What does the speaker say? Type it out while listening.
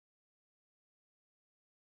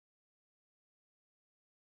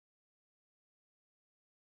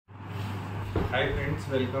Hi friends,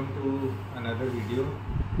 welcome to another video.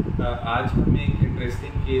 आज हम एक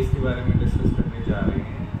इंटरेस्टिंग केस के बारे में डिस्कस करने जा रहे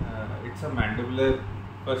हैं। It's a mandibular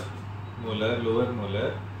first molar, lower molar.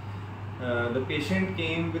 The patient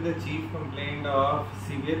came with a chief complaint of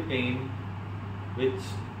severe pain which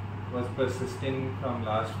was persisting from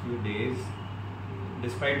last few days.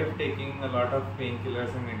 Despite of taking a lot of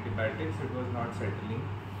painkillers and antibiotics, it was not settling.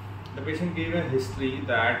 The patient gave a history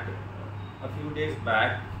that a few days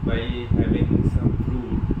back, by having some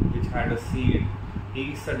fruit which had a seed, he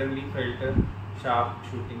suddenly felt a sharp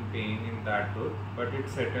shooting pain in that tooth, but it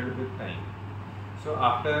settled with time. So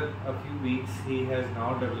after a few weeks, he has now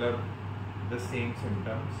developed the same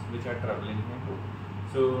symptoms which are troubling him.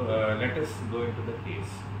 So let us go into the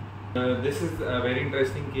case. This is a very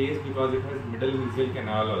interesting case because it has middle mesial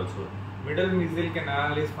canal also. Middle mesial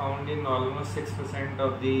canal is found in almost 6%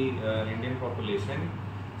 of the Indian population.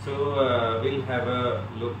 So we'll have a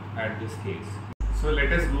look at this case. So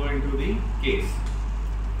let us go into the case.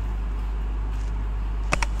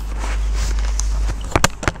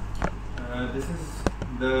 This is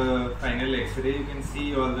the final X-ray. You can see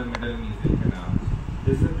all the middle mesial canals.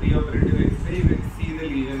 This is a pre-operative X-ray. You can see the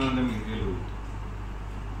lesion on the mesial root.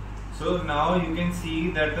 So now you can see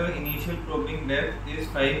that the initial probing depth is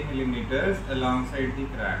 5 millimeters alongside the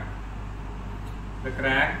crack. The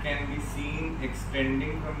crack can be seen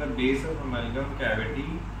extending from the base of amalgam cavity,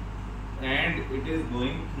 and it is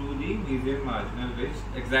going through the mesial marginal ridge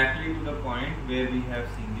exactly to the point where we have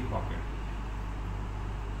seen the pocket.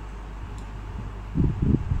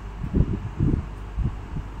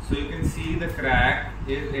 So you can see the crack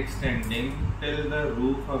is extending till the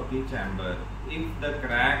roof of the chamber. If the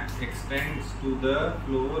crack extends to the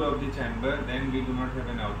floor of the chamber, then we do not have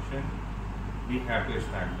an option. We have to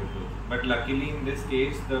extract the tooth. But luckily in this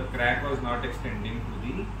case, the crack was not extending to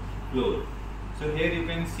the floor. So here you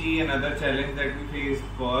can see another challenge that we faced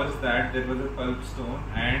was that there was a pulp stone,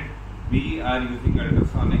 and we are using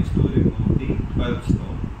ultrasonics to remove the pulp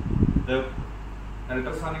stone. The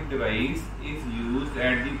ultrasonic device is used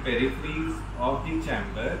at the peripheries of the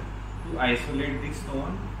chamber to isolate the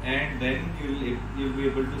stone, and then you'll be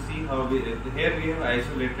able to see how here we have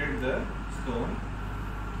isolated the stone,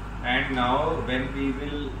 and now when we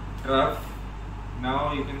will trough,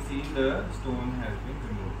 now you can see the stone has been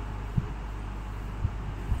removed.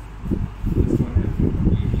 The stone has been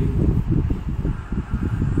completely removed.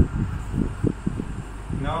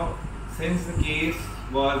 Now since the case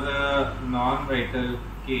was a non-vital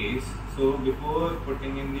case, so before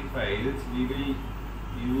putting in the files, we will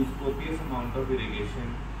use copious amount of irrigation,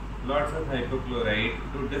 lots of hypochlorite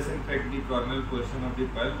to disinfect the corneal portion of the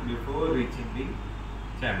pulp before reaching the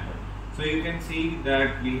chamber. So you can see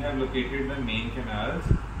that we have located the main canals,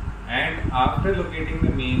 and after locating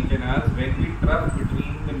the main canals, when we trough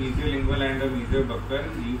between the mesiolingual and the mesiobuccal,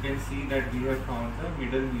 you can see that we have found the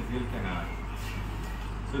middle mesial canal.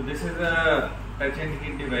 So this is a touch and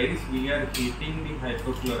heat device. We are heating the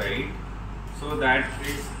hypochlorite so that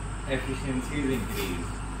its efficiency is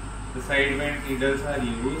increased. The side bend needles are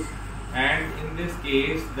used, and in this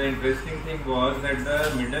case the interesting thing was that the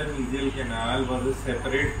middle mesial canal was a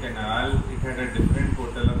separate canal. It had a different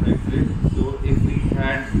portal of exit, so if we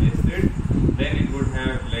had missed it, then it would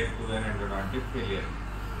have led to an endodontic failure.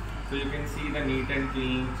 So you can see the neat and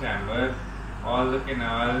clean chamber. All the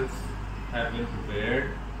canals have been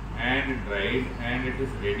prepared and dried, and it is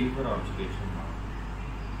ready for observation now.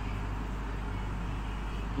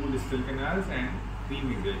 2 distal canals and 3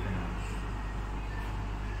 mesial canals.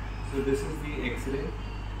 So this is the X-ray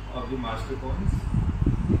of the master cones.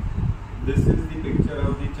 This is the picture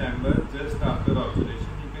of the chamber just after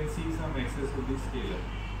observation. You can see some excess of the scalar,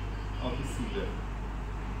 of the sealer.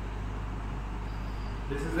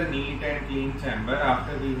 This is a neat and clean chamber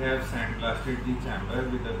after we have sandblasted the chamber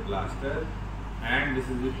with a blaster, and this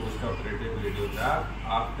is the post-operative radiograph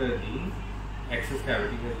after the excess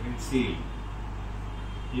cavity has been sealed.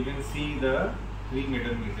 You can see the 3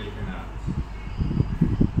 middle mesial canals.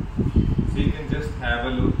 So you can just have a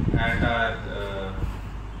look at our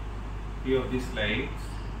few of the slides.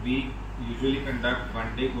 We usually conduct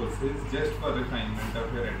one-day courses just for refinement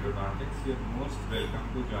of your endodontics. You are most welcome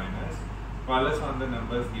to join us. Call us on the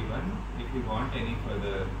numbers given if you want any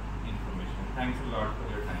further information. Thanks a lot for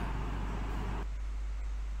your time.